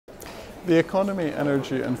The Economy,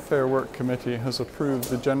 Energy and Fair Work Committee has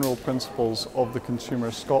approved the general principles of the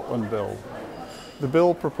Consumer Scotland Bill. The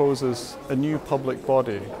bill proposes a new public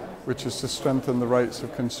body, which is to strengthen the rights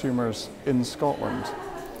of consumers in Scotland.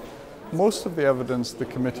 Most of the evidence the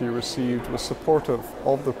committee received was supportive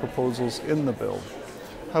of the proposals in the bill.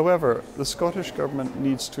 However, the Scottish Government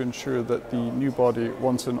needs to ensure that the new body,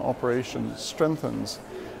 once in operation, strengthens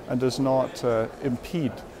and does not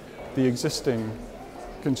impede the existing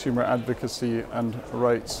consumer advocacy and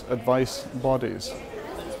rights advice bodies.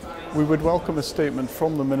 We would welcome a statement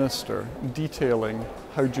from the Minister detailing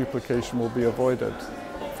how duplication will be avoided.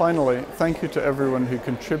 Finally, thank you to everyone who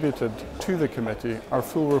contributed to the committee. Our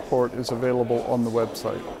full report is available on the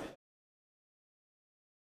website.